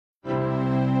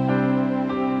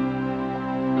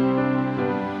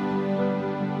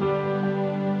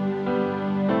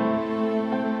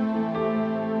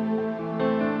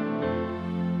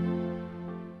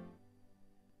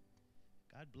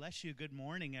bless you. Good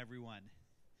morning, everyone.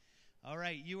 All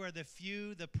right, you are the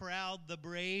few, the proud, the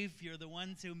brave. You're the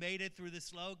ones who made it through the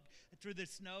snow.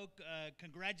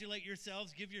 Congratulate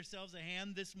yourselves. Give yourselves a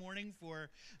hand this morning for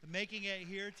making it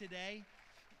here today.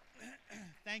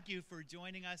 Thank you for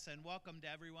joining us, and welcome to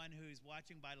everyone who's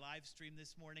watching by live stream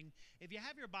this morning. If you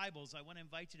have your Bibles, I want to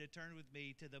invite you to turn with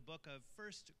me to the book of 1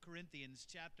 Corinthians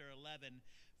chapter 11.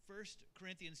 1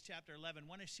 Corinthians chapter 11. I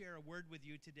want to share a word with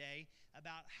you today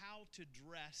about how to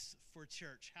dress for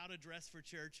church. How to dress for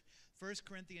church. 1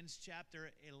 Corinthians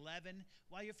chapter 11.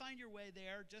 While you find your way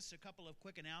there, just a couple of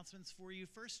quick announcements for you.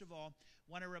 First of all,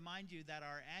 I want to remind you that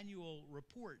our annual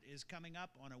report is coming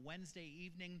up on a Wednesday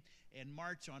evening in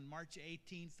March, on March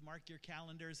 18th. Mark your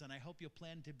calendars, and I hope you'll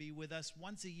plan to be with us.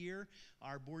 Once a year,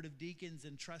 our Board of Deacons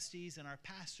and Trustees and our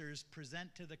pastors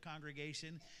present to the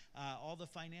congregation all the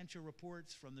financial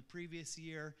reports from the previous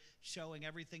year, showing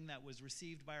everything that was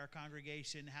received by our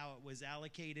congregation, how it was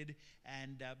allocated,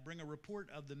 and bring a report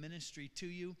of the ministry to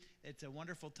you. It's a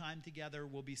wonderful time together.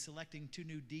 We'll be selecting 2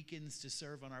 new deacons to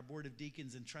serve on our Board of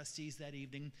Deacons and Trustees that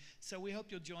evening. So we hope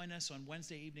you'll join us on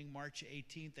Wednesday evening, March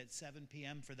 18th at 7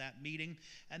 p.m. for that meeting.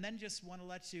 And then just want to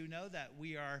let you know that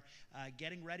we are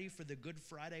getting ready for the Good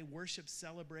Friday worship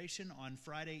celebration on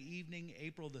Friday evening,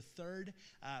 April the 3rd.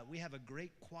 We have a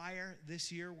great choir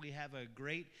this year. We have a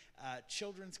great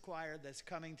children's choir that's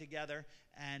coming together,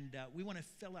 and we want to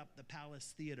fill up the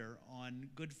Palace Theater on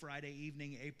Good Friday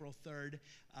evening, April 3rd.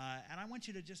 And I want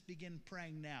you to just begin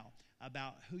praying now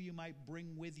about who you might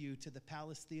bring with you to the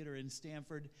Palace Theater in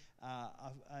Stamford,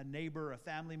 a neighbor, a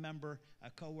family member, a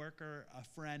coworker, a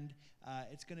friend.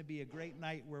 It's going to be a great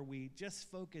night where we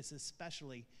just focus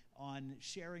especially on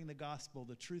sharing the gospel,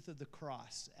 the truth of the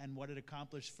cross, and what it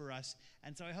accomplished for us.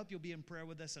 And so I hope you'll be in prayer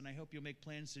with us, and I hope you'll make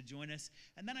plans to join us.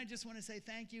 And then I just want to say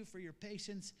thank you for your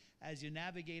patience as you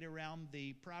navigate around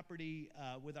the property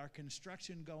with our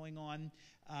construction going on.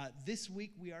 This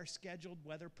week we are scheduled,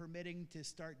 weather permitting, to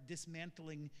start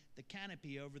dismantling the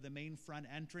canopy over the main front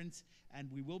entrance,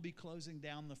 and we will be closing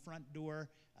down the front door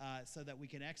so that we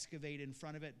can excavate in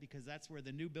front of it, because that's where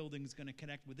the new building is going to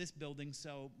connect with this building.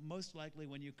 So most likely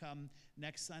when you come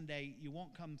next Sunday, you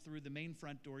won't come through the main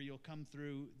front door. You'll come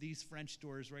through these French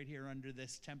doors right here under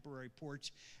this temporary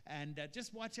porch. And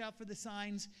just watch out for the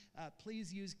signs.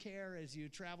 Please use care as you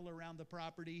travel around the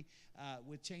property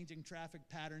with changing traffic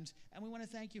patterns. And we want to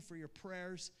thank you for your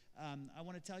prayers. I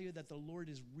want to tell you that the Lord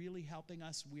is really helping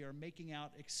us. We are making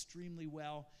out extremely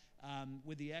well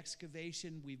with the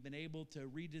excavation. We've been able to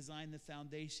redesign the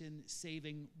foundation,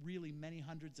 saving really many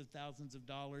hundreds of thousands of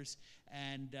dollars.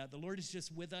 And the Lord is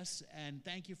just with us. And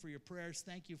thank you for your prayers.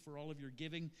 Thank you for all of your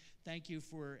giving. Thank you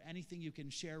for anything you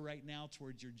can share right now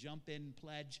towards your jump-in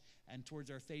pledge and towards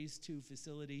our Phase 2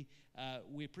 facility.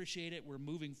 We appreciate it. We're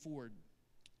moving forward.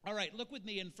 All right, look with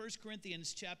me in 1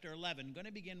 Corinthians chapter 11. I'm going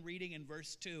to begin reading in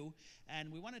verse 2,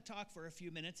 and we want to talk for a few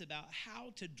minutes about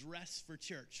how to dress for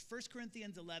church. 1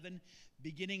 Corinthians 11,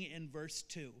 beginning in verse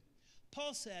 2.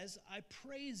 Paul says, I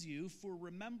praise you for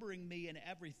remembering me in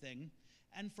everything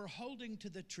and for holding to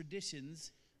the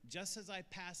traditions just as I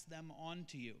passed them on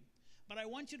to you. But I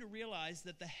want you to realize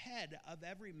that the head of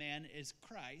every man is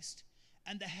Christ,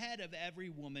 and the head of every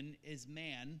woman is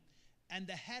man, and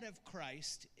the head of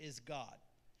Christ is God.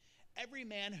 Every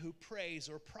man who prays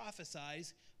or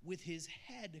prophesies with his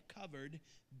head covered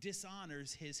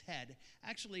dishonors his head.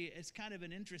 Actually, it's kind of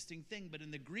an interesting thing, but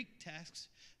in the Greek text,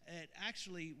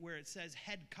 where it says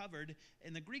head covered,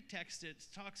 in the Greek text it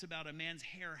talks about a man's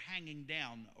hair hanging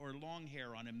down, or long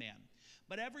hair on a man.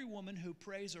 But every woman who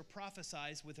prays or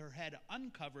prophesies with her head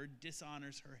uncovered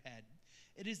dishonors her head.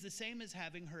 It is the same as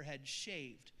having her head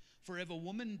shaved. For if a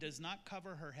woman does not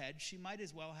cover her head, she might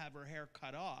as well have her hair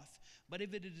cut off. But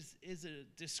if it is a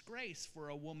disgrace for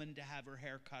a woman to have her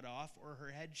hair cut off or her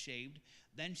head shaved,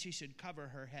 then she should cover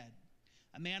her head.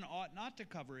 A man ought not to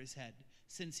cover his head,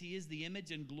 since he is the image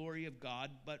and glory of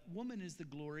God, but woman is the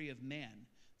glory of man.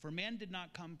 For man did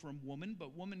not come from woman,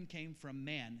 but woman came from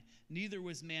man. Neither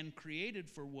was man created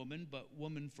for woman, but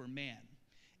woman for man.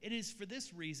 It is for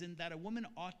this reason that a woman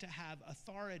ought to have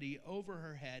authority over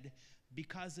her head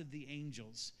because of the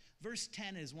angels. Verse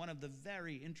 10 is one of the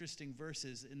very interesting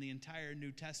verses in the entire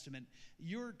New Testament.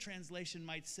 Your translation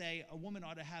might say a woman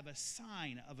ought to have a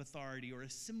sign of authority or a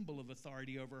symbol of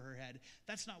authority over her head.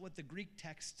 That's not what the Greek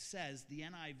text says. The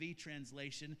NIV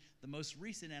translation, the most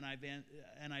recent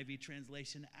NIV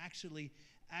translation, actually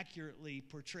accurately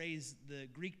portrays the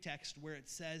Greek text where it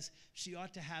says she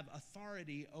ought to have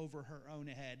authority over her own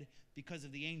head because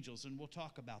of the angels, and we'll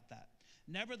talk about that.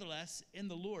 Nevertheless, in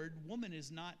the Lord, woman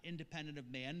is not independent of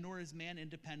man, nor is man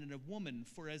independent of woman.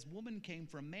 For as woman came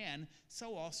from man,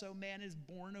 so also man is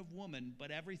born of woman,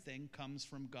 but everything comes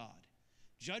from God.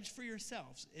 Judge for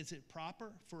yourselves. Is it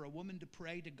proper for a woman to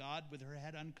pray to God with her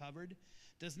head uncovered?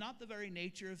 Does not the very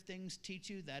nature of things teach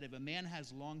you that if a man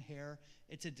has long hair,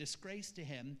 it's a disgrace to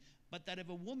him, but that if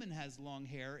a woman has long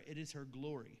hair, it is her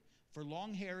glory? For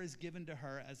long hair is given to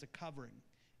her as a covering.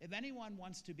 If anyone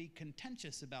wants to be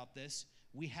contentious about this,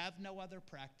 we have no other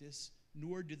practice,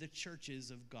 nor do the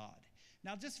churches of God.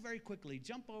 Now, just very quickly,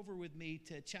 jump over with me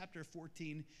to chapter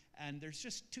 14, and there's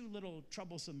just two little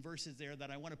troublesome verses there that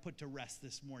I want to put to rest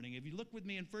this morning. If you look with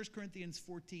me in 1 Corinthians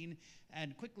 14,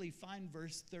 and quickly find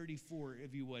verse 34,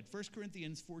 if you would. 1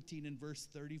 Corinthians 14 and verse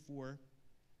 34.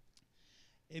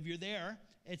 If you're there,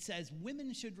 it says,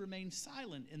 women should remain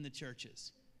silent in the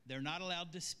churches. They're not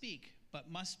allowed to speak, but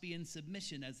must be in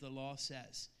submission, as the law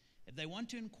says. If they want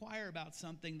to inquire about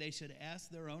something, they should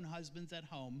ask their own husbands at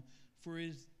home, for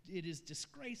it is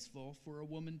disgraceful for a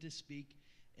woman to speak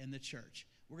in the church.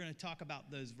 We're going to talk about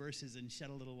those verses and shed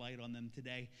a little light on them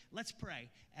today. Let's pray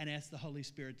and ask the Holy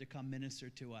Spirit to come minister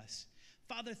to us.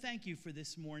 Father, thank you for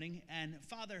this morning. And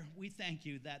Father, we thank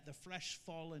you that the fresh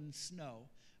fallen snow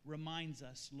reminds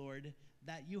us, Lord,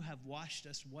 that you have washed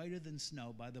us whiter than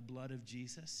snow by the blood of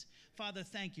Jesus. Father,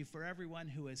 thank you for everyone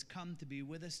who has come to be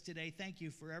with us today. Thank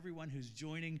you for everyone who's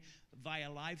joining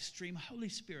via live stream. Holy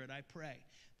Spirit, I pray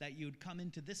that you'd come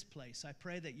into this place. I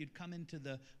pray that you'd come into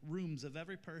the rooms of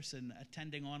every person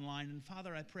attending online. And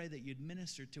Father, I pray that you'd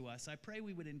minister to us. I pray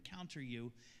we would encounter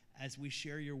you as we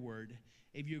share your word.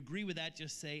 If you agree with that,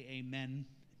 just say amen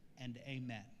and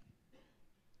amen.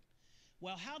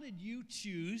 Well, how did you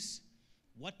choose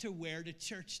what to wear to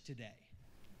church today?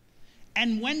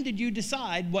 And when did you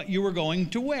decide what you were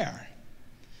going to wear?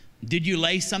 Did you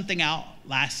lay something out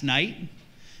last night?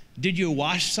 Did you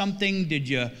wash something? Did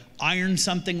you iron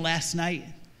something last night?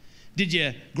 Did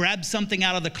you grab something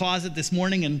out of the closet this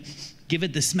morning and give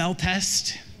it the smell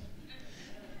test?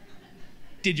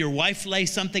 Did your wife lay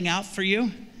something out for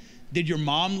you? Did your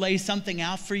mom lay something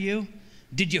out for you?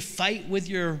 Did you fight with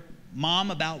your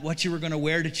mom about what you were going to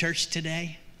wear to church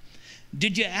today?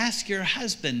 Did you ask your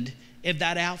husband if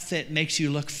that outfit makes you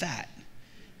look fat?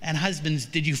 And husbands,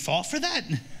 did you fall for that?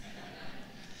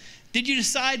 Did you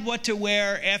decide what to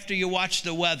wear after you watched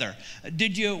the weather?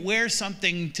 Did you wear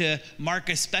something to mark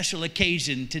a special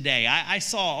occasion today? I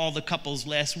saw all the couples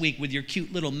last week with your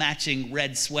cute little matching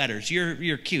red sweaters.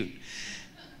 You're cute.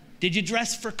 Did you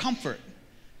dress for comfort?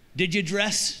 Did you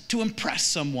dress to impress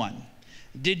someone?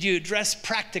 Did you dress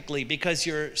practically because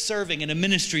you're serving in a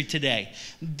ministry today?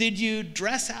 Did you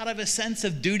dress out of a sense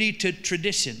of duty to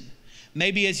tradition?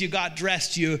 Maybe as you got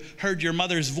dressed, you heard your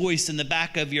mother's voice in the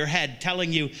back of your head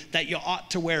telling you that you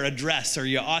ought to wear a dress or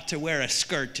you ought to wear a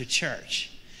skirt to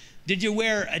church. Did you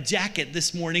wear a jacket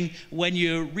this morning when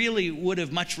you really would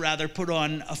have much rather put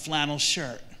on a flannel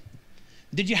shirt?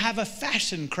 Did you have a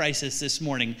fashion crisis this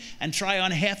morning and try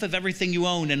on half of everything you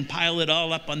own and pile it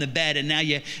all up on the bed, and now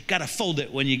you got to fold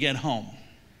it when you get home?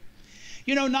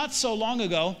 You know, not so long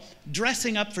ago,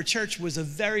 dressing up for church was a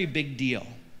very big deal.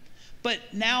 But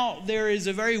now there is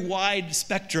a very wide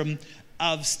spectrum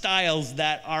of styles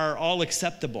that are all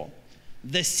acceptable.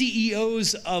 The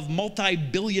CEOs of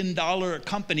multi-billion-dollar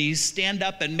companies stand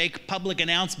up and make public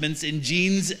announcements in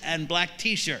jeans and black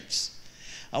t-shirts.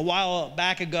 A while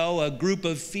back ago, a group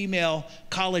of female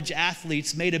college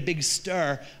athletes made a big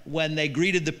stir when they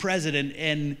greeted the president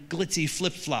in glitzy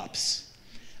flip-flops.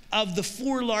 Of the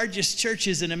 4 largest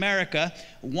churches in America,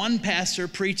 one pastor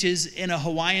preaches in a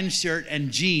Hawaiian shirt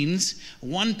and jeans,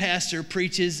 one pastor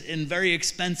preaches in very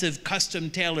expensive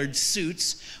custom-tailored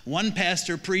suits, one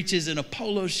pastor preaches in a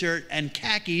polo shirt and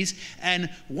khakis, and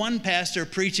one pastor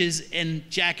preaches in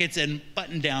jackets and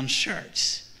button-down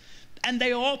shirts. And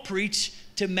they all preach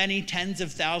to many tens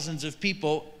of thousands of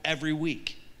people every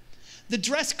week. The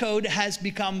dress code has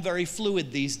become very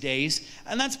fluid these days,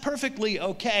 and that's perfectly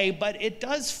okay, but it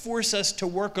does force us to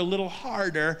work a little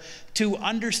harder to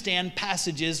understand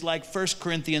passages like 1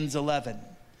 Corinthians 11.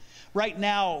 Right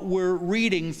now, we're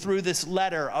reading through this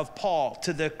letter of Paul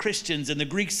to the Christians in the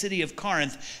Greek city of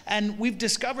Corinth, and we've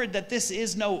discovered that this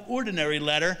is no ordinary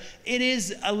letter. It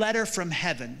is a letter from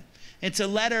heaven. It's a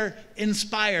letter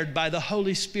inspired by the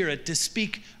Holy Spirit to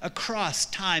speak across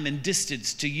time and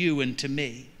distance to you and to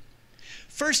me.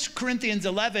 1 Corinthians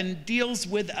 11 deals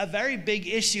with a very big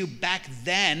issue back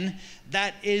then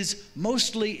that is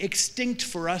mostly extinct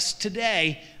for us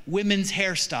today: women's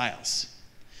hairstyles.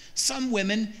 Some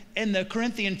women in the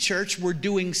Corinthian church were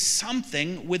doing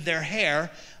something with their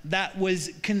hair that was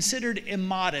considered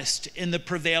immodest in the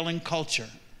prevailing culture.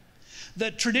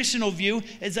 The traditional view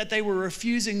is that they were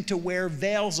refusing to wear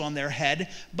veils on their head,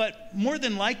 but more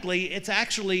than likely, it's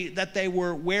actually that they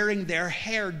were wearing their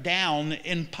hair down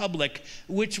in public,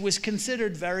 which was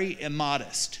considered very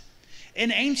immodest.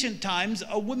 In ancient times,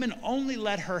 a woman only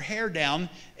let her hair down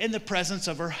in the presence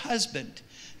of her husband.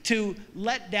 To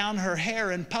let down her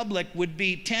hair in public would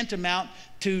be tantamount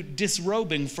to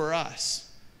disrobing for us.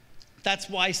 That's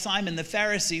why Simon the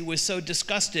Pharisee was so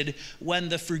disgusted when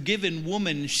the forgiven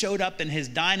woman showed up in his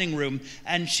dining room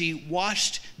and she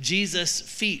washed Jesus'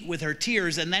 feet with her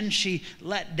tears, and then she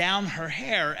let down her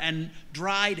hair and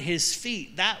dried his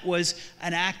feet. That was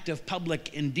an act of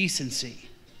public indecency.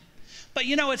 But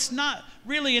you know, it's not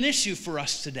really an issue for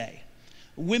us today.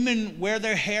 Women wear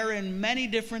their hair in many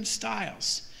different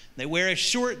styles. They wear it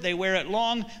short, they wear it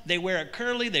long, they wear it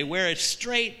curly, they wear it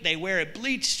straight, they wear it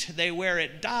bleached, they wear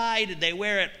it dyed, they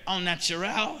wear it au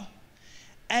naturel.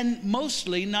 And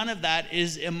mostly none of that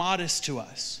is immodest to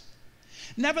us.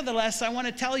 Nevertheless, I want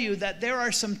to tell you that there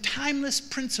are some timeless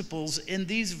principles in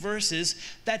these verses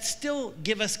that still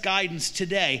give us guidance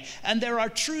today. And there are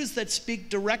truths that speak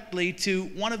directly to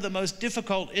one of the most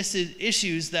difficult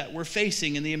issues that we're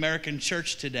facing in the American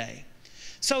church today.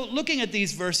 So looking at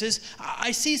these verses,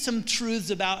 I see some truths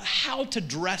about how to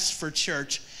dress for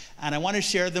church, and I want to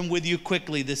share them with you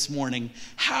quickly this morning.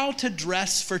 How to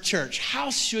dress for church.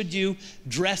 How should you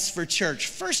dress for church?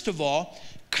 First of all,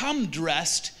 come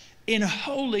dressed in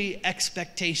holy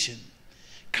expectation.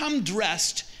 Come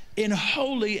dressed in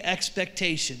holy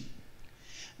expectation.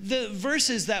 The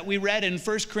verses that we read in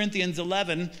 1 Corinthians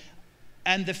 11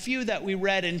 and the few that we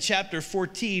read in chapter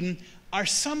 14 are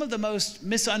some of the most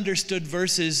misunderstood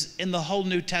verses in the whole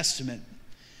New Testament.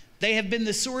 They have been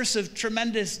the source of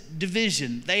tremendous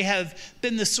division. They have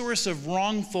been the source of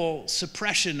wrongful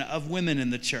suppression of women in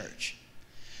the church.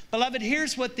 Beloved,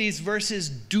 here's what these verses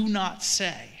do not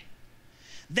say.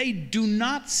 They do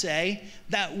not say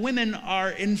that women are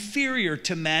inferior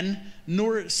to men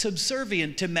nor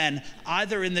subservient to men,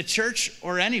 either in the church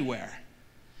or anywhere.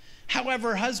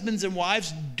 However, husbands and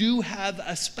wives do have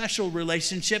a special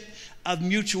relationship of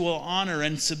mutual honor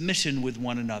and submission with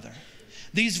one another.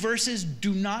 These verses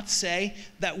do not say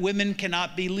that women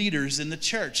cannot be leaders in the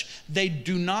church. They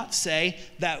do not say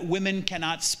that women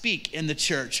cannot speak in the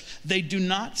church. They do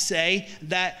not say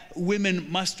that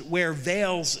women must wear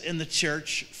veils in the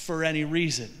church for any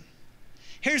reason.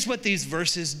 Here's what these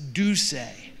verses do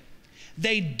say.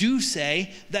 They do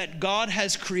say that God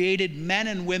has created men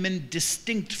and women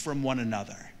distinct from one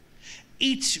another,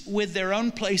 each with their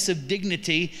own place of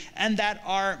dignity, and that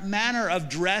our manner of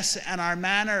dress and our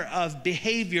manner of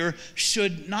behavior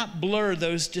should not blur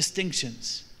those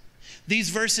distinctions.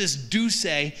 These verses do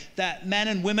say that men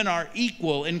and women are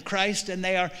equal in Christ and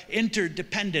they are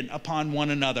interdependent upon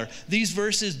one another. These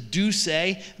verses do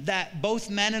say that both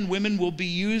men and women will be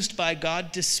used by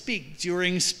God to speak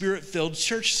during Spirit-filled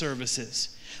church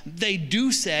services. They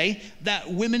do say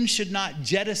that women should not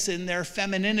jettison their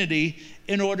femininity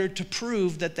in order to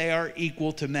prove that they are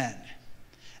equal to men.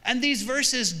 And these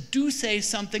verses do say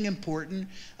something important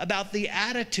about the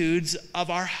attitudes of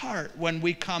our heart when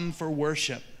we come for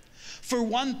worship. For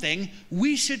one thing,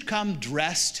 we should come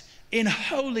dressed in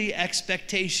holy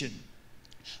expectation.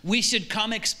 We should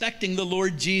come expecting the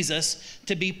Lord Jesus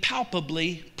to be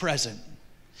palpably present.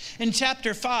 In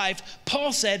chapter 5,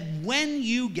 Paul said, when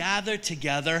you gather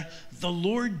together, the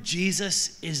Lord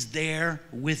Jesus is there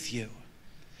with you.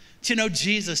 Do you know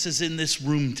Jesus is in this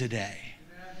room today?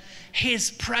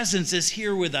 His presence is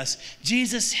here with us.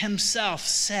 Jesus himself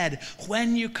said,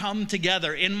 when you come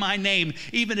together in my name,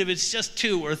 even if it's just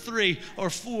 2 or 3 or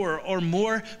 4 or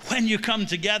more, when you come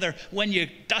together, when you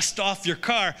dust off your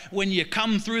car, when you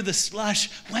come through the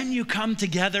slush, when you come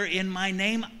together in my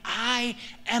name, I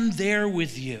am there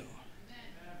with you.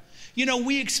 You know,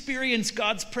 we experience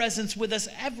God's presence with us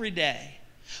every day.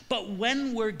 But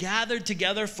when we're gathered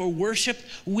together for worship,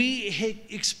 we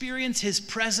experience his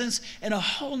presence in a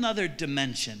whole nother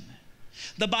dimension.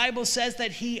 The Bible says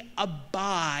that he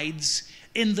abides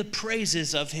in the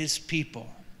praises of his people.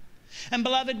 And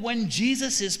beloved, when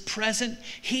Jesus is present,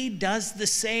 he does the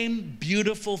same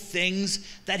beautiful things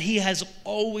that he has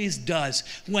always does.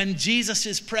 When Jesus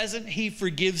is present, he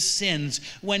forgives sins.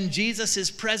 When Jesus is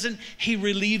present, he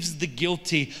relieves the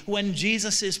guilty. When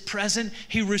Jesus is present,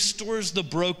 he restores the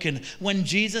broken. When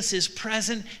Jesus is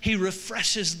present, he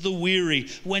refreshes the weary.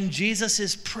 When Jesus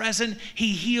is present, he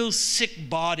heals sick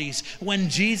bodies. When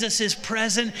Jesus is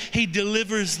present, he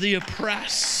delivers the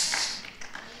oppressed.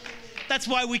 That's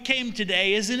why we came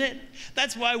today, isn't it?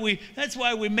 That's why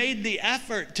we made the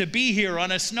effort to be here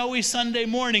on a snowy Sunday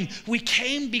morning. We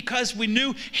came because we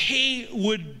knew he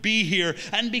would be here.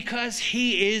 And because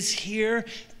he is here,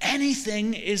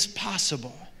 anything is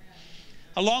possible.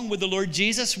 Along with the Lord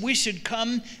Jesus, we should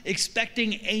come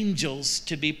expecting angels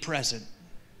to be present.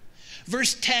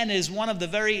 Verse 10 is one of the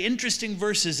very interesting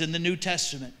verses in the New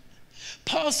Testament.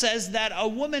 Paul says that a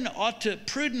woman ought to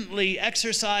prudently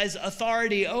exercise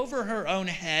authority over her own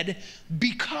head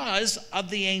because of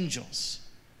the angels.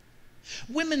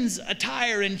 Women's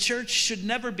attire in church should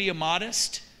never be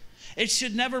immodest. It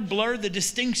should never blur the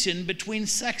distinction between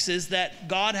sexes that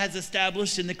God has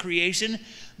established in the creation,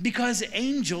 because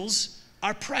angels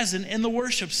are present in the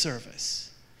worship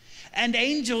service. And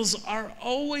angels are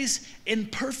always in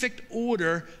perfect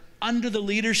order under the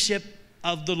leadership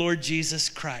of the Lord Jesus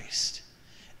Christ.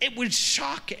 It would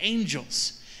shock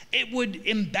angels. It would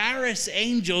embarrass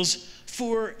angels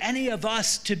for any of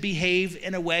us to behave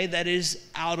in a way that is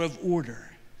out of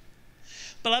order.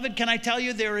 Beloved, can I tell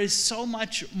you, there is so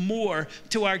much more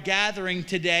to our gathering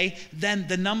today than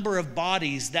the number of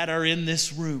bodies that are in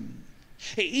this room.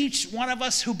 Each one of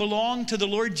us who belong to the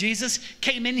Lord Jesus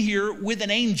came in here with an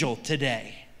angel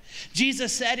today.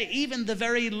 Jesus said even the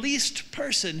very least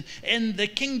person in the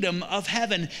kingdom of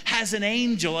heaven has an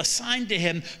angel assigned to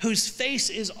him whose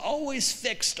face is always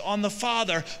fixed on the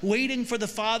Father, waiting for the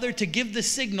Father to give the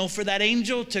signal for that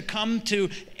angel to come to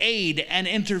aid and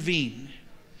intervene.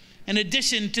 In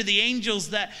addition to the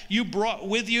angels that you brought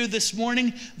with you this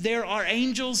morning, there are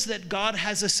angels that God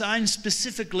has assigned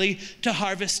specifically to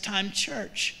Harvest Time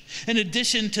Church. In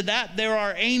addition to that, there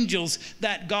are angels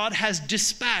that God has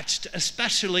dispatched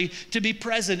especially to be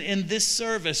present in this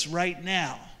service right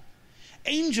now.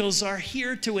 Angels are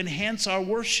here to enhance our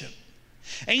worship.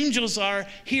 Angels are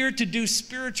here to do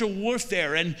spiritual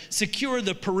warfare and secure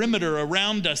the perimeter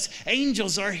around us.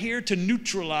 Angels are here to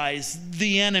neutralize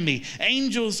the enemy.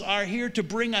 Angels are here to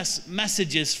bring us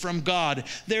messages from God.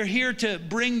 They're here to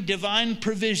bring divine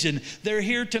provision. They're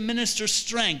here to minister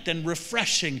strength and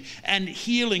refreshing and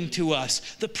healing to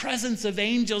us. The presence of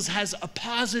angels has a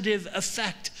positive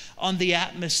effect on the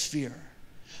atmosphere.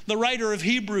 The writer of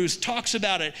Hebrews talks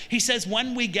about it. He says,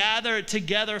 when we gather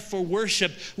together for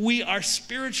worship, we are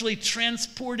spiritually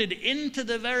transported into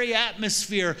the very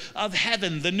atmosphere of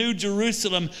heaven, the New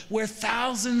Jerusalem, where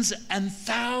thousands and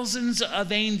thousands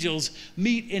of angels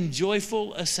meet in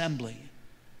joyful assembly.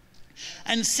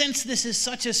 And since this is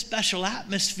such a special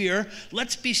atmosphere,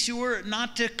 let's be sure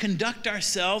not to conduct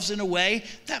ourselves in a way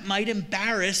that might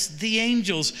embarrass the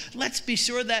angels. Let's be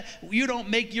sure that you don't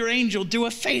make your angel do a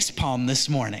facepalm this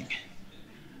morning.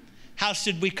 How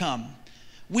should we come?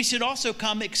 We should also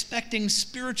come expecting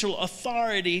spiritual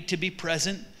authority to be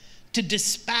present, to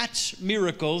dispatch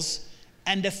miracles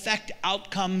and effect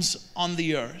outcomes on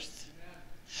the earth.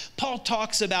 Paul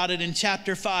talks about it in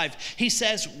chapter 5. He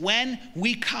says, when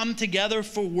we come together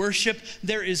for worship,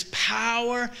 there is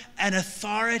power and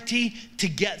authority to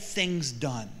get things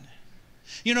done.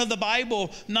 You know, the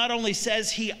Bible not only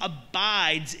says he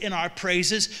abides in our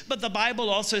praises, but the Bible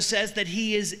also says that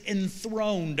he is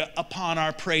enthroned upon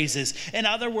our praises. In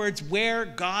other words, where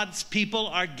God's people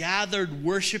are gathered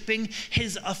worshiping,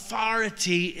 his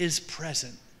authority is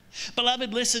present.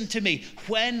 Beloved, listen to me.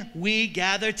 When we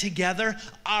gather together,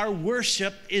 our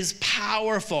worship is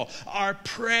powerful. Our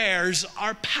prayers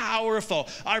are powerful.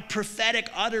 Our prophetic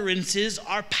utterances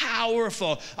are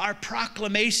powerful. Our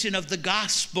proclamation of the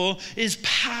gospel is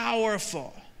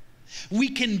powerful. We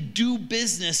can do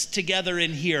business together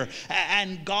in here,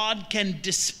 and God can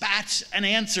dispatch an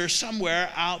answer somewhere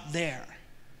out there.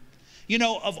 You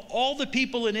know, of all the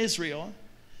people in Israel,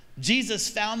 Jesus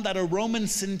found that a Roman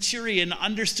centurion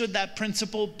understood that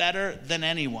principle better than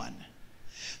anyone.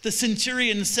 The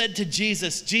centurion said to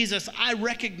Jesus, "Jesus, I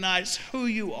recognize who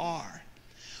you are.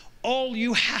 All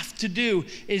you have to do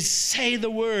is say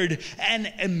the word,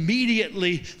 and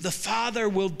immediately the Father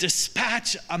will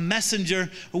dispatch a messenger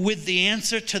with the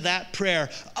answer to that prayer.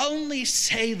 Only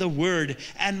say the word,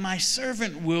 and my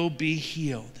servant will be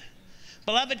healed."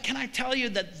 Beloved, can I tell you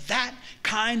that that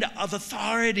kind of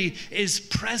authority is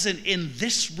present in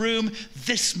this room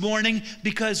this morning,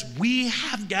 because we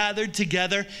have gathered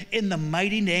together in the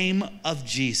mighty name of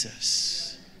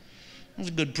Jesus. That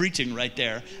was good preaching right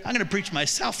there. I'm going to preach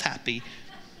myself happy.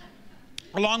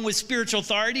 Along with spiritual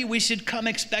authority, we should come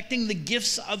expecting the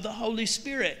gifts of the Holy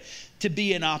Spirit to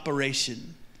be in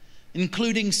operation,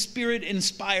 including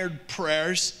Spirit-inspired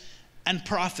prayers and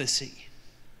prophecy.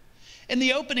 In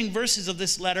the opening verses of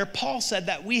this letter, Paul said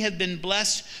that we have been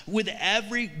blessed with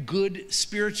every good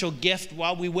spiritual gift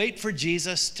while we wait for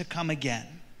Jesus to come again.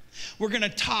 We're going to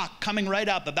talk coming right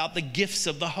up about the gifts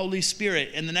of the Holy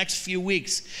Spirit in the next few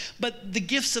weeks. But the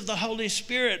gifts of the Holy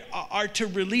Spirit are to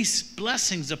release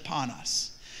blessings upon us.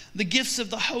 The gifts of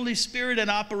the Holy Spirit in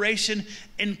operation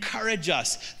encourage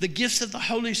us. The gifts of the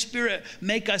Holy Spirit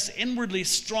make us inwardly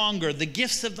stronger. The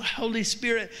gifts of the Holy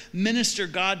Spirit minister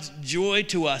God's joy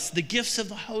to us. The gifts of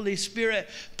the Holy Spirit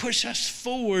push us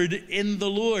forward in the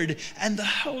Lord. And the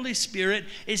Holy Spirit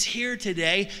is here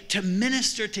today to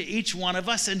minister to each one of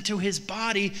us and to his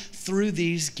body through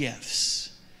these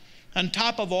gifts. On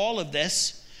top of all of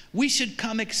this, we should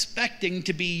come expecting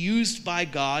to be used by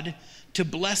God to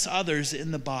bless others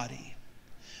in the body.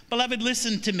 Beloved,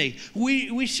 listen to me.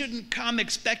 We shouldn't come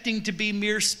expecting to be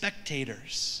mere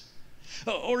spectators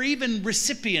or even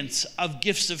recipients of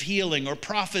gifts of healing or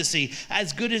prophecy,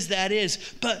 as good as that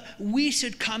is, but we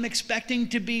should come expecting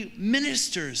to be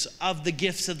ministers of the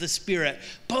gifts of the Spirit,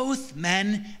 both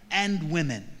men and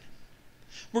women.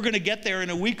 We're going to get there in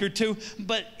a week or two,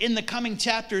 but in the coming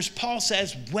chapters, Paul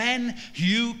says, when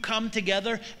you come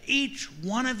together, each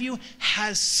one of you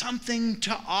has something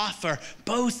to offer,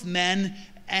 both men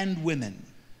and women.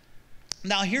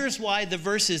 Now, here's why the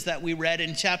verses that we read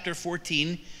in chapter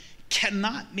 14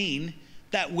 cannot mean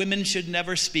that women should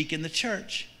never speak in the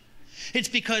church. It's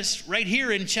because right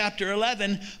here in chapter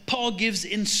 11, Paul gives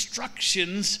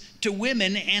instructions to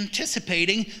women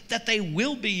anticipating that they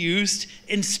will be used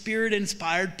in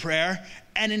Spirit-inspired prayer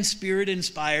and in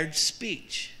Spirit-inspired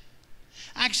speech.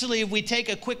 Actually, if we take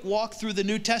a quick walk through the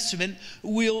New Testament,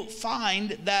 we'll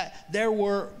find that there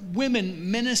were women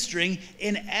ministering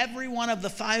in every one of the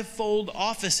fivefold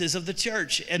offices of the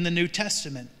church in the New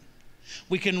Testament.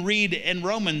 We can read in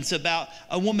Romans about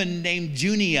a woman named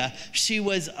Junia. She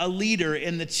was a leader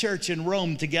in the church in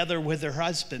Rome together with her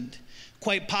husband.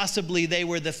 Quite possibly they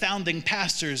were the founding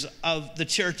pastors of the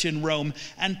church in Rome.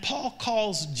 And Paul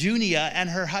calls Junia and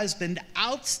her husband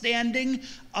outstanding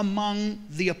among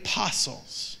the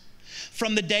apostles.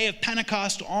 From the day of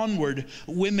Pentecost onward,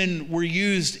 women were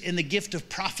used in the gift of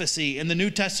prophecy in the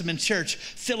New Testament church.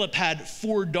 Philip had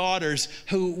 4 daughters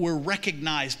who were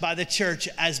recognized by the church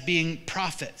as being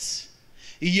prophets.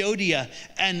 Euodia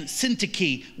and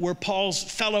Syntyche were Paul's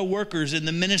fellow workers in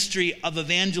the ministry of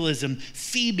evangelism.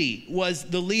 Phoebe was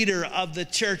the leader of the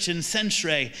church in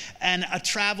Cenchreae and a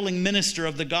traveling minister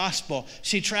of the gospel.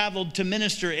 She traveled to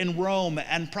minister in Rome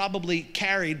and probably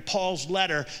carried Paul's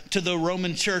letter to the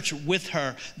Roman church with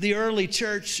her. The early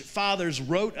church fathers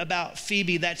wrote about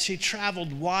Phoebe that she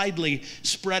traveled widely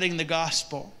spreading the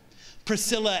gospel.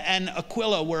 Priscilla and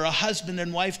Aquila were a husband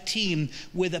and wife team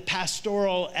with a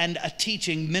pastoral and a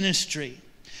teaching ministry.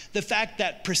 The fact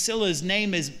that Priscilla's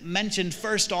name is mentioned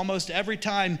first almost every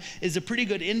time is a pretty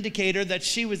good indicator that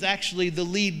she was actually the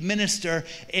lead minister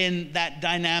in that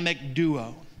dynamic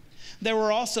duo. There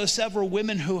were also several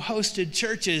women who hosted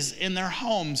churches in their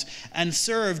homes and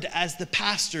served as the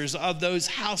pastors of those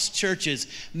house churches.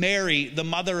 Mary, the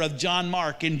mother of John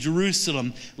Mark in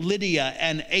Jerusalem, Lydia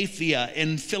and Aphia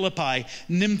in Philippi,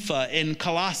 Nympha in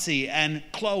Colossae, and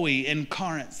Chloe in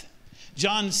Corinth.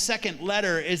 John's second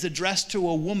letter is addressed to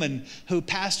a woman who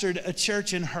pastored a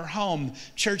church in her home.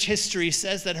 Church history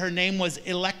says that her name was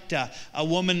Electa, a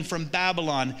woman from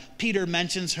Babylon. Peter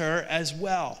mentions her as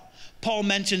well. Paul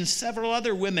mentions several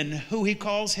other women who he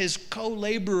calls his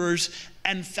co-laborers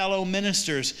and fellow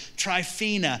ministers: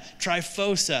 Tryphena,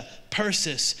 Tryphosa,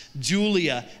 Persis,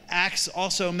 Julia. Acts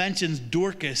also mentions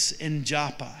Dorcas in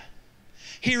Joppa.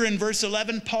 Here in verse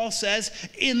 11, Paul says,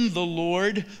 in the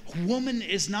Lord, woman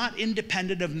is not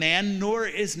independent of man, nor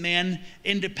is man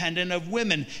independent of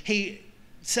women. He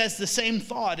says the same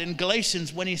thought in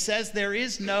Galatians when he says there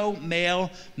is no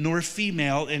male nor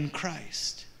female in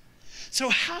Christ. So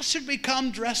how should we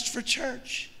come dressed for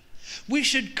church? We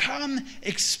should come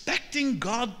expecting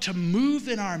God to move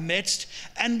in our midst,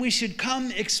 and we should come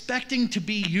expecting to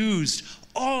be used,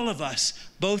 all of us,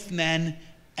 both men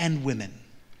and women.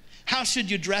 How should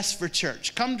you dress for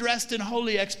church? Come dressed in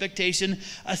holy expectation.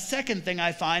 A second thing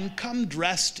I find, come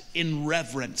dressed in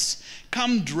reverence.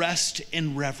 Come dressed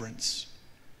in reverence.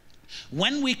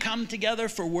 When we come together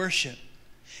for worship,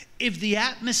 if the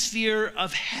atmosphere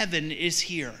of heaven is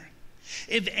here,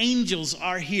 if angels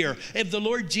are here, if the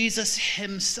Lord Jesus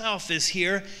himself is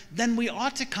here, then we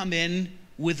ought to come in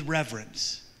with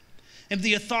reverence. If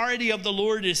the authority of the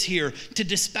Lord is here to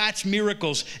dispatch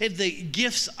miracles, if the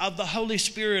gifts of the Holy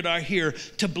Spirit are here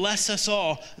to bless us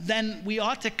all, then we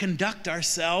ought to conduct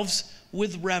ourselves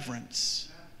with reverence.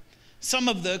 Some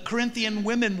of the Corinthian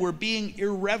women were being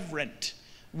irreverent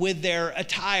with their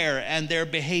attire and their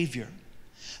behavior.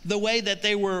 the way that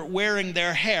they were wearing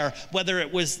their hair, whether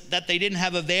it was that they didn't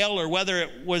have a veil or whether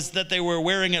it was that they were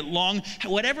wearing it long,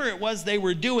 whatever it was they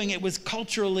were doing, it was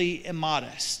culturally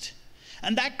immodest.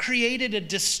 And that created a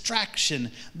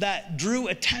distraction that drew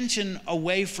attention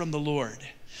away from the Lord.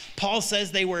 Paul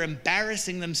says they were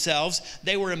embarrassing themselves,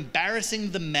 they were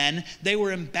embarrassing the men, they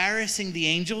were embarrassing the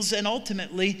angels, and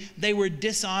ultimately they were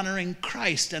dishonoring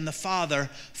Christ and the Father,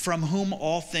 from whom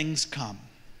all things come.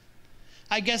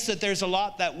 I guess that there's a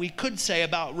lot that we could say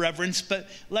about reverence, but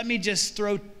let me just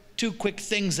throw two quick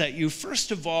things at you. First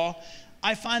of all,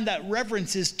 I find that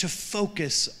reverence is to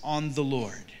focus on the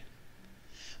Lord.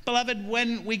 Beloved,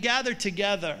 when we gather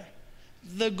together,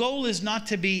 the goal is not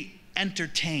to be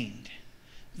entertained.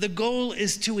 The goal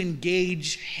is to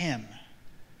engage Him.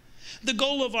 The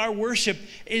goal of our worship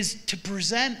is to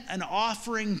present an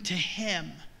offering to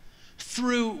Him,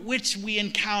 through which we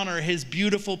encounter His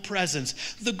beautiful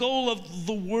presence. The goal of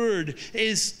the Word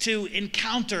is to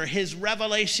encounter His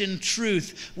revelation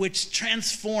truth, which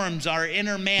transforms our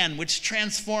inner man, which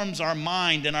transforms our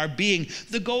mind and our being.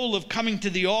 The goal of coming to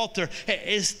the altar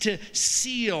is to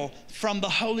seal from the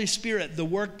Holy Spirit the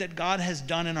work that God has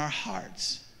done in our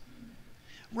hearts.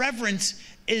 Reverence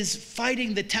is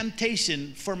fighting the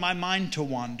temptation for my mind to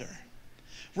wander.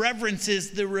 Reverence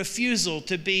is the refusal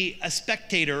to be a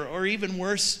spectator, or even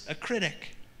worse, a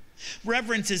critic.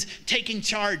 Reverence is taking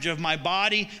charge of my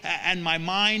body and my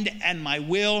mind and my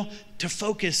will to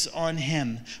focus on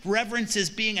Him. Reverence is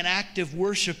being an active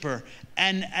worshiper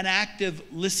and an active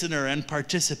listener and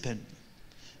participant.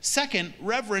 Second,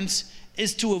 reverence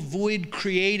is to avoid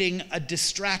creating a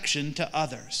distraction to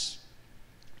others.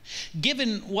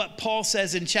 Given what Paul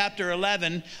says in chapter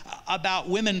 11 about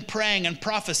women praying and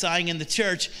prophesying in the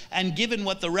church, and given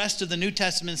what the rest of the New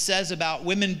Testament says about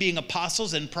women being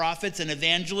apostles and prophets and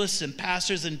evangelists and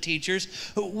pastors and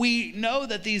teachers, we know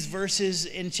that these verses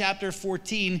in chapter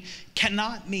 14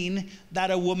 cannot mean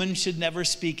that a woman should never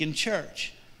speak in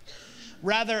church.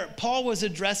 Rather, Paul was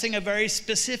addressing a very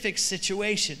specific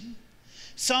situation.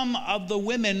 Some of the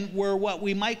women were what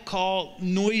we might call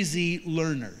noisy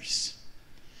learners.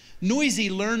 Noisy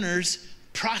learners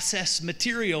process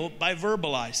material by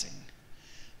verbalizing.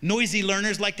 Noisy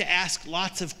learners like to ask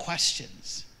lots of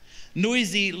questions.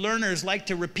 Noisy learners like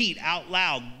to repeat out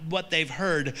loud what they've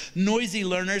heard. Noisy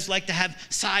learners like to have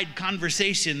side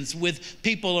conversations with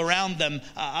people around them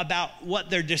about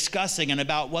what they're discussing and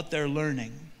about what they're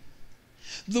learning.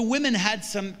 The women had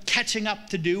some catching up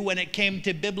to do when it came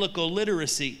to biblical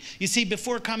literacy. You see,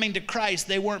 before coming to Christ,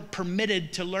 they weren't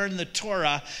permitted to learn the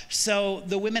Torah, so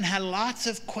the women had lots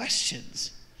of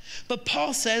questions. But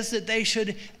Paul says that they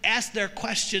should ask their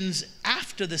questions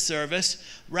after the service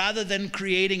rather than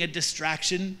creating a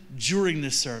distraction during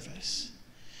the service.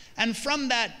 And from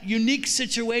that unique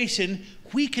situation,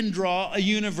 we can draw a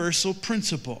universal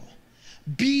principle.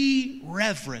 Be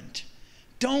reverent.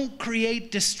 Don't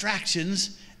create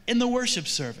distractions in the worship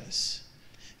service.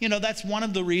 You know, that's one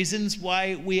of the reasons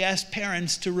why we ask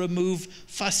parents to remove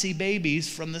fussy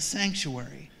babies from the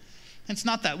sanctuary. It's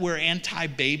not that we're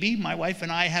anti-baby. My wife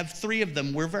and I have 3 of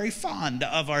them. We're very fond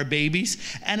of our babies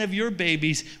and of your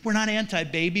babies. We're not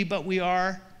anti-baby, but we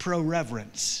are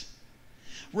pro-reverence.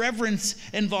 Reverence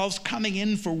involves coming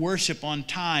in for worship on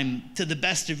time to the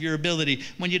best of your ability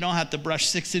when you don't have to brush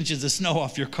 6 inches of snow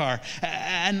off your car,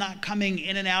 and not coming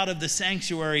in and out of the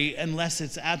sanctuary unless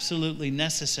it's absolutely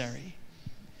necessary.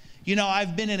 You know,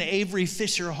 I've been in Avery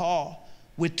Fisher Hall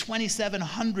with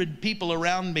 2,700 people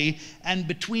around me, and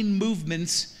between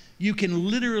movements, you can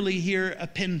literally hear a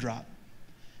pin drop.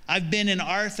 I've been in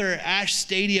Arthur Ashe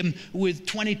Stadium with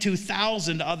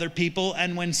 22,000 other people,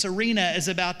 and when Serena is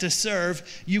about to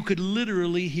serve, you could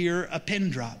literally hear a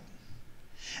pin drop.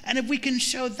 And if we can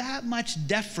show that much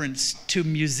deference to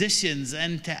musicians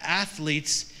and to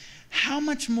athletes, how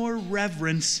much more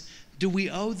reverence do we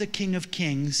owe the King of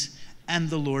Kings and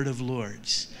the Lord of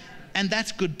Lords? And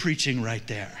that's good preaching right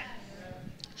there.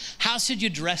 How should you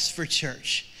dress for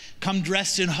church? Come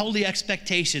dressed in holy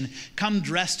expectation. Come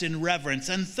dressed in reverence.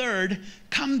 And third,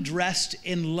 come dressed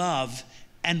in love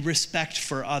and respect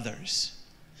for others.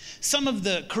 Some of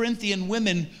the Corinthian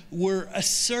women were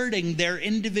asserting their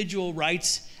individual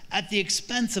rights at the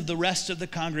expense of the rest of the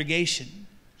congregation.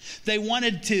 They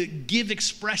wanted to give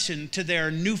expression to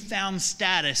their newfound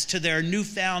status, to their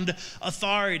newfound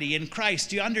authority in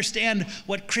Christ. Do you understand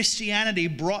what Christianity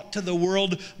brought to the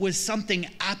world was something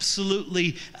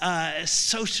absolutely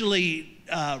socially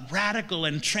radical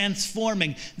and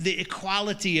transforming the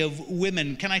equality of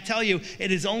women. Can I tell you,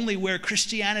 it is only where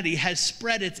Christianity has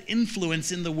spread its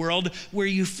influence in the world where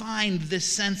you find this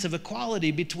sense of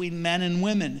equality between men and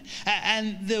women.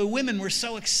 And the women were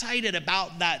so excited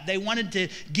about that. They wanted to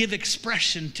give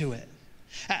expression to it.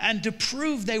 And to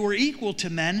prove they were equal to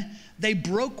men, they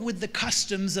broke with the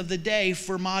customs of the day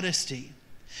for modesty.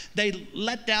 They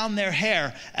let down their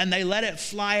hair and they let it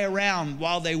fly around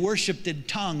while they worshiped in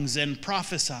tongues and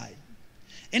prophesied.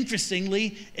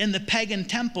 Interestingly, in the pagan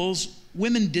temples,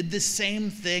 women did the same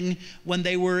thing when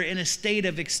they were in a state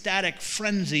of ecstatic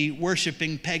frenzy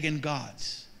worshiping pagan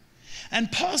gods.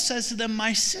 And Paul says to them,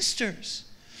 my sisters,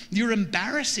 you're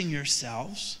embarrassing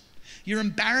yourselves, you're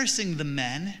embarrassing the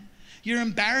men, you're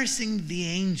embarrassing the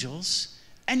angels,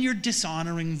 and you're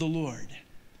dishonoring the Lord.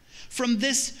 From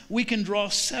this, we can draw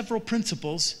several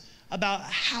principles about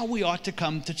how we ought to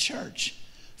come to church.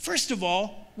 First of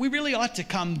all, we really ought to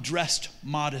come dressed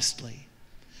modestly.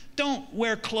 Don't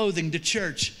wear clothing to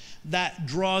church that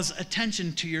draws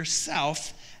attention to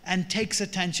yourself and takes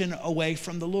attention away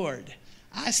from the Lord.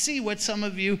 I see the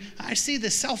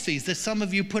selfies that some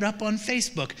of you put up on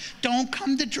Facebook. Don't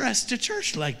come dressed to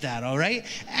church like that, all right?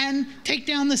 And take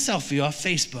down the selfie off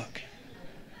Facebook.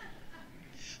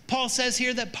 Paul says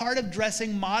here that part of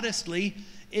dressing modestly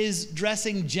is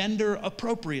dressing gender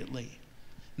appropriately.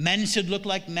 Men should look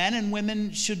like men and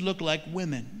women should look like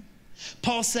women.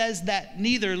 Paul says that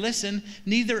neither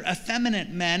effeminate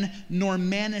men nor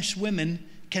mannish women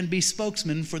can be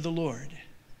spokesmen for the Lord.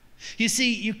 You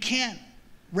see, you can't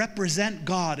represent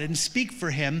God and speak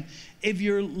for him if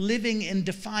you're living in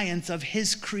defiance of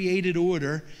his created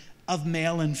order of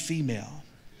male and female.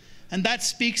 And that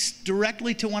speaks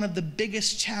directly to one of the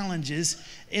biggest challenges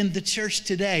in the church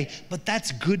today. But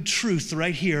that's good truth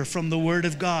right here from the Word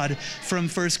of God from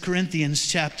 1 Corinthians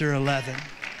chapter 11.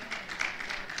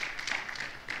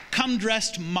 Come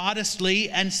dressed modestly,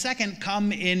 and second,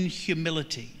 come in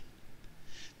humility.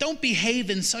 Don't behave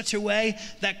in such a way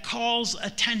that calls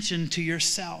attention to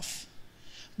yourself,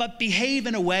 but behave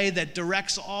in a way that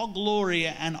directs all glory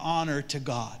and honor to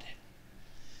God.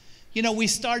 You know, we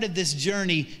started this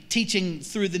journey teaching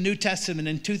through the New Testament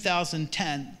in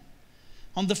 2010.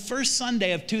 On the first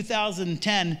Sunday of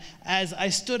 2010, as I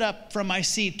stood up from my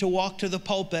seat to walk to the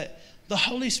pulpit, the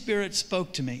Holy Spirit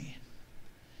spoke to me.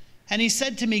 And he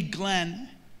said to me, Glenn,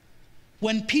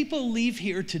 when people leave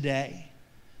here today,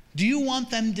 do you want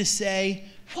them to say,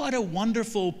 what a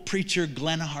wonderful preacher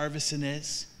Glenn Harvison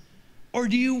is? Or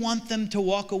do you want them to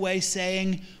walk away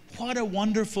saying, what a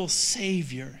wonderful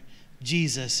Savior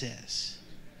Jesus is?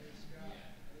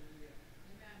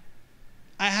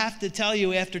 I have to tell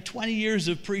you, after 20 years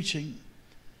of preaching,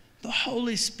 the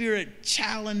Holy Spirit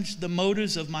challenged the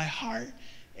motives of my heart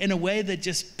in a way that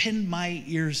just pinned my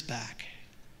ears back.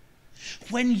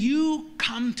 When you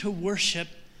come to worship,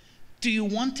 do you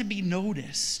want to be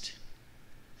noticed?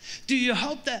 Do you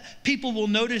hope that people will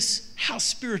notice how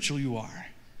spiritual you are?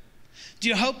 Do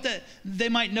you hope that they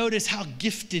might notice how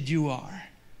gifted you are?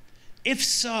 If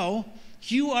so,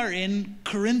 you are in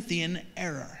Corinthian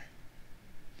error.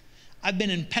 I've been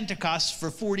in Pentecost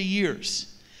for 40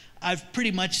 years. I've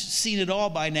pretty much seen it all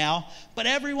by now, but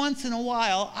every once in a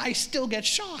while, I still get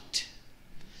shocked.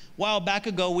 A while back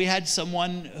ago, we had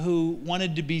someone who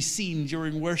wanted to be seen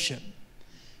during worship.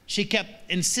 She kept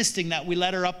insisting that we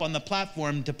let her up on the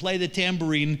platform to play the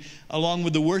tambourine along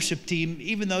with the worship team,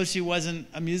 even though she wasn't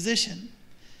a musician.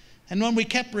 And when we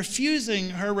kept refusing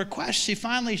her request, she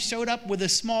finally showed up with a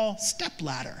small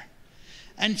stepladder.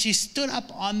 And she stood up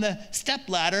on the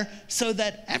stepladder so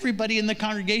that everybody in the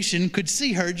congregation could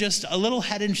see her just a little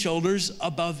head and shoulders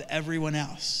above everyone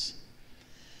else.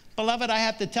 Beloved, I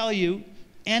have to tell you,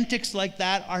 antics like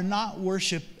that are not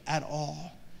worship at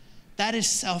all. That is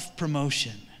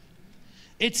self-promotion.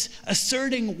 It's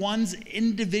asserting one's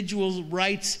individual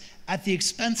rights at the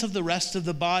expense of the rest of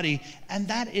the body, and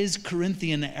that is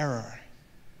Corinthian error.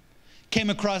 Came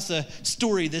across a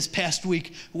story this past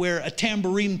week where a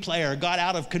tambourine player got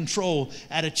out of control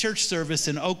at a church service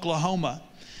in Oklahoma.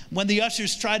 When the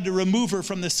ushers tried to remove her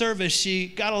from the service, she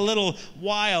got a little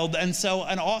wild, and so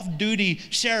an off-duty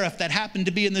sheriff that happened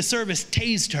to be in the service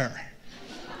tased her.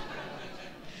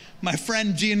 My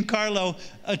friend Giancarlo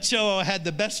Ochoa had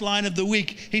the best line of the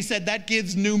week. He said, that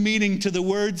gives new meaning to the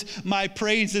words, my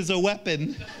praise is a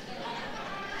weapon.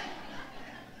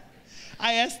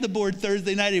 I asked the board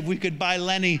Thursday night if we could buy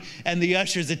Lenny and the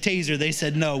ushers a taser. They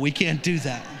said, no, we can't do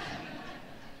that.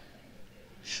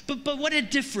 But what a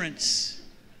difference.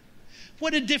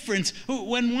 What a difference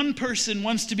when one person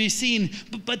wants to be seen,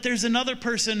 but there's another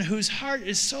person whose heart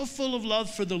is so full of love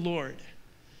for the Lord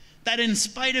that in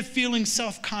spite of feeling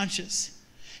self-conscious,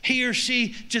 he or she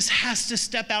just has to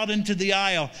step out into the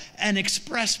aisle and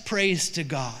express praise to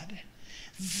God.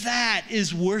 That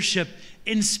is worship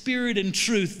in spirit and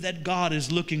truth that God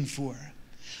is looking for.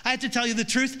 I have to tell you the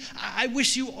truth. I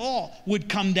wish you all would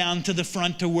come down to the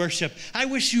front to worship. I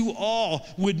wish you all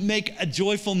would make a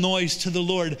joyful noise to the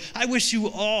Lord. I wish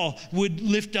you all would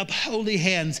lift up holy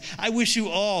hands. I wish you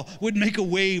all would make a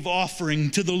wave offering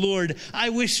to the Lord.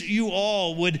 I wish you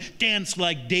all would dance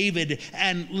like David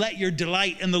and let your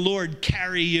delight in the Lord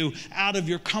carry you out of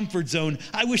your comfort zone.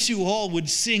 I wish you all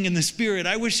would sing in the Spirit.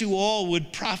 I wish you all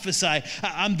would prophesy.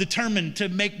 I'm determined to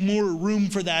make more room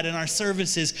for that in our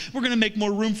services. We're going to make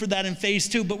more room for that in phase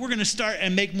 2, but we're going to start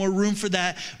and make more room for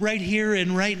that right here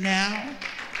and right now.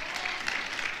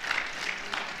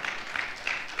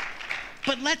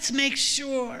 But let's make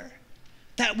sure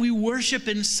that we worship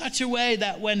in such a way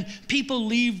that when people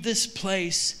leave this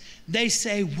place, they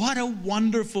say, what a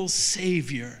wonderful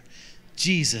Savior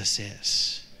Jesus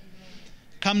is.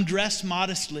 Come dressed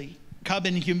modestly, come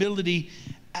in humility,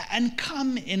 and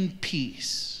come in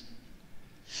peace.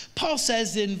 Paul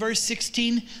says in verse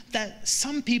 16 that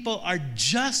some people are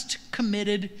just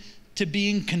committed to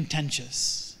being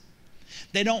contentious.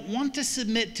 They don't want to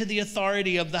submit to the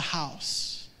authority of the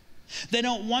house. They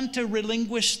don't want to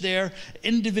relinquish their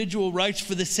individual rights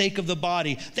for the sake of the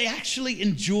body. They actually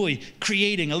enjoy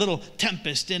creating a little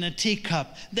tempest in a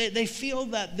teacup. They feel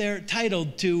that they're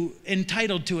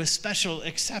entitled to a special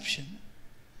exception.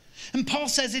 And Paul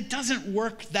says it doesn't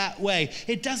work that way.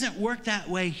 It doesn't work that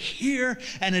way here,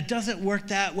 and it doesn't work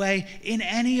that way in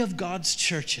any of God's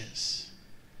churches.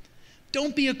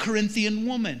 Don't be a Corinthian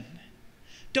woman.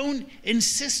 Don't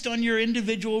insist on your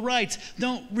individual rights.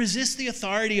 Don't resist the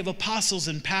authority of apostles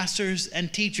and pastors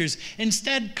and teachers.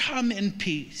 Instead, come in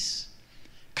peace.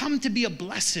 Come to be a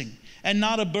blessing and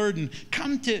not a burden.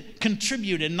 Come to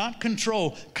contribute and not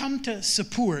control. Come to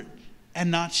support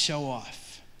and not show off.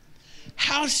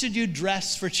 How should you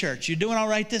dress for church? You doing all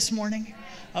right this morning?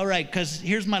 All right, because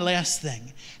here's my last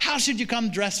thing. How should you come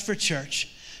dressed for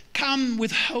church? Come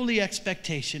with holy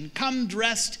expectation. Come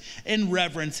dressed in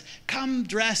reverence. Come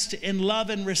dressed in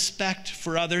love and respect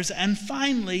for others. And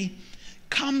finally,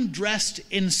 come dressed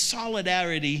in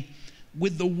solidarity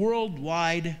with the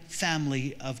worldwide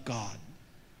family of God.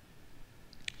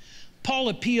 Paul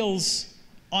appeals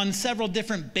on several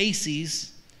different bases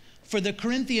for the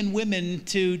Corinthian women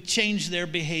to change their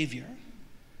behavior.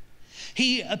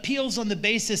 He appeals on the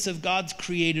basis of God's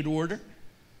created order.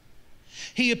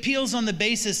 He appeals on the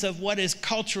basis of what is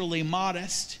culturally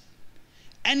modest.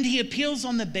 And he appeals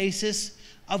on the basis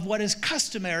of what is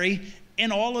customary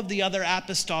in all of the other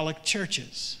apostolic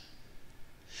churches.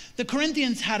 The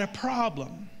Corinthians had a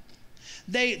problem.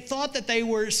 They thought that they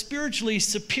were spiritually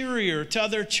superior to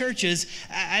other churches,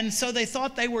 and so they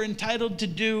thought they were entitled to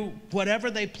do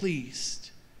whatever they pleased.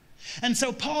 And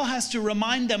so Paul has to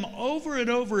remind them over and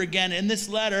over again in this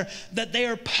letter that they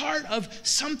are part of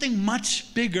something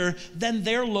much bigger than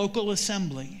their local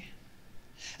assembly.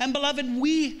 And beloved,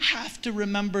 we have to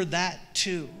remember that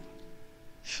too.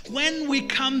 When we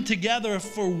come together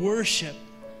for worship,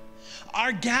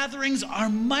 our gatherings are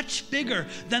much bigger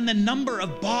than the number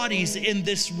of bodies in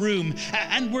this room.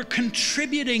 And we're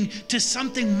contributing to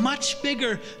something much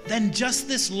bigger than just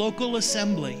this local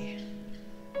assembly.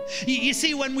 You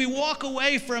see, when we walk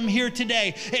away from here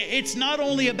today, it's not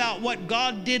only about what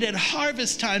God did at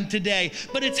harvest time today,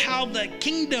 but it's how the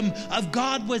kingdom of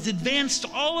God was advanced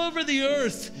all over the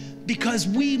earth because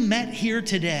we met here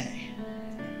today.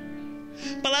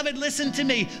 Beloved, listen to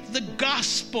me. The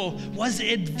gospel was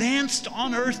advanced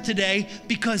on earth today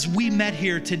because we met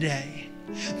here today.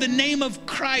 The name of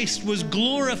Christ was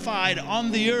glorified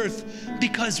on the earth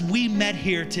because we met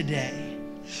here today.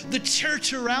 The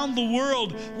church around the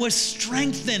world was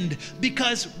strengthened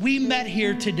because we met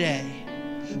here today.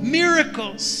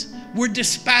 Miracles were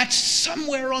dispatched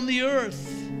somewhere on the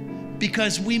earth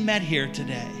because we met here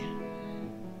today.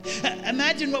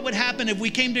 Imagine what would happen if we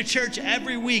came to church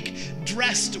every week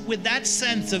dressed with that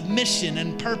sense of mission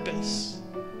and purpose.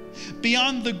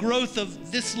 Beyond the growth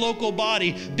of this local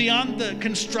body, beyond the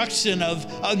construction of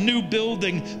a new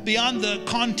building, beyond the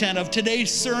content of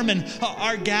today's sermon,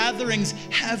 our gatherings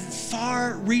have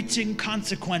far-reaching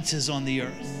consequences on the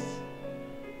earth.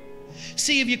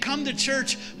 See, if you come to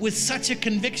church with such a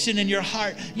conviction in your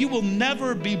heart, you will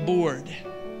never be bored.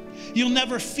 You'll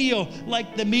never feel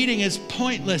like the meeting is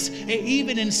pointless,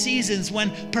 even in seasons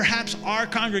when perhaps our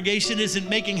congregation isn't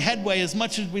making headway as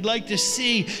much as we'd like to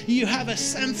see. You have a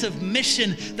sense of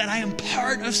mission, that I am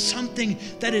part of something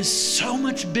that is so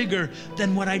much bigger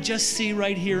than what I just see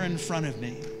right here in front of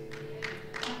me.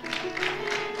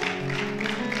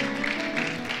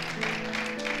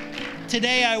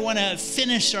 Today I want to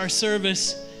finish our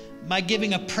service by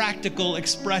giving a practical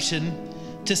expression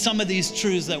to some of these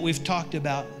truths that we've talked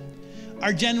about.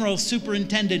 Our General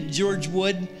Superintendent, George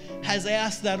Wood, has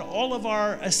asked that all of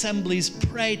our assemblies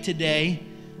pray today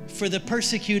for the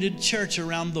persecuted church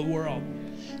around the world.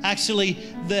 Actually,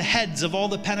 the heads of all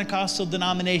the Pentecostal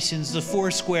denominations, the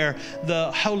Foursquare,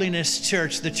 the Holiness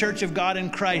Church, the Church of God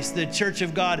in Christ, the Church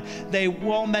of God, they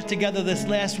all met together this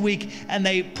last week and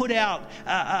they put out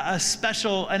a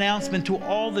special announcement to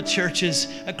all the churches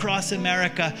across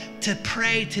America to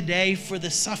pray today for the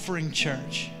suffering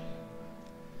church.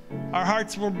 Our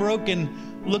hearts were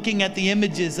broken looking at the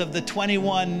images of the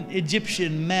 21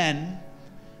 Egyptian men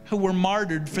who were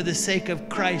martyred for the sake of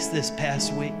Christ this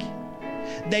past week.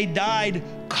 They died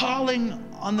calling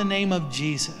on the name of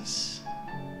Jesus.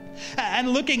 And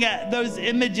looking at those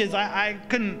images, I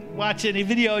couldn't watch any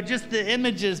video, just the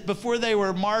images before they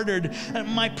were martyred. And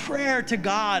my prayer to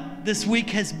God this week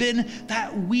has been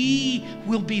that we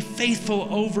will be faithful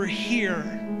over here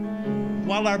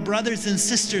while our brothers and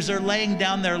sisters are laying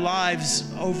down their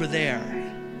lives over there.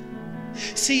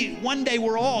 See, one day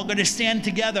we're all going to stand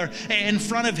together in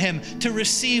front of him to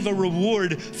receive a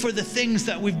reward for the things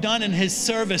that we've done in his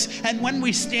service. And when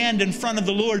we stand in front of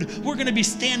the Lord, we're going to be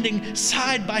standing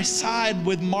side by side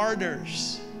with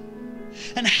martyrs.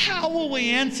 And how will we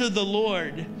answer the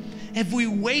Lord if we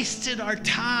wasted our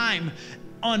time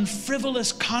on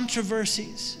frivolous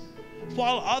controversies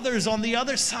while others on the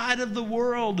other side of the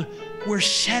world were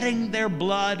shedding their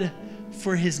blood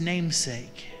for his name's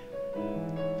sake?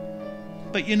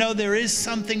 But you know, there is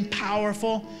something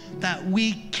powerful that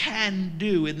we can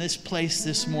do in this place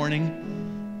this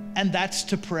morning, and that's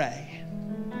to pray.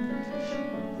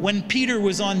 When Peter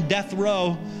was on death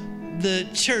row, the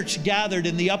church gathered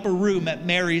in the upper room at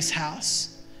Mary's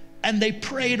house, and they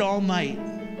prayed all night.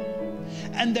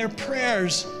 And their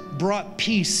prayers brought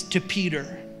peace to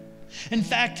Peter. In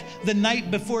fact, the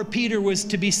night before Peter was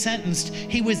to be sentenced,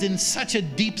 he was in such a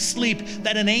deep sleep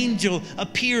that an angel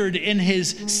appeared in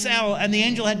his cell, and the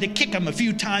angel had to kick him a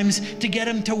few times to get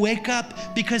him to wake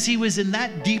up because he was in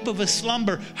that deep of a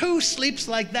slumber. Who sleeps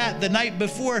like that the night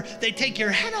before they take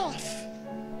your head off?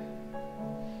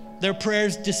 Their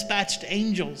prayers dispatched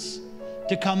angels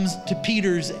to come to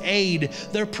Peter's aid.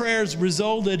 Their prayers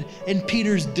resulted in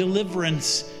Peter's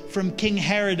deliverance from King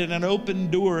Herod and an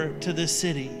open door to the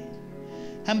city.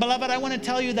 And beloved, I want to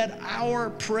tell you that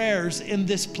our prayers in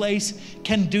this place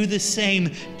can do the same.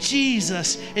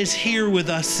 Jesus is here with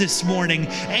us this morning.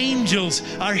 Angels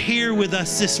are here with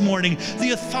us this morning.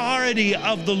 The authority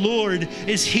of the Lord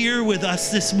is here with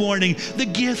us this morning. The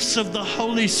gifts of the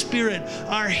Holy Spirit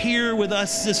are here with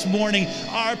us this morning.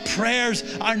 Our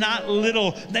prayers are not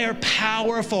little. They are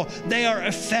powerful. They are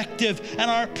effective.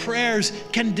 And our prayers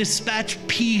can dispatch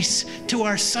peace to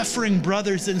our suffering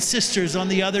brothers and sisters on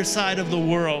the other side of the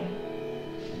world.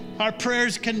 Our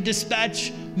prayers can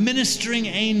dispatch ministering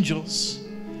angels.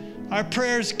 Our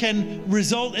prayers can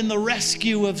result in the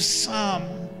rescue of some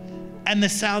and the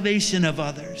salvation of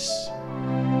others.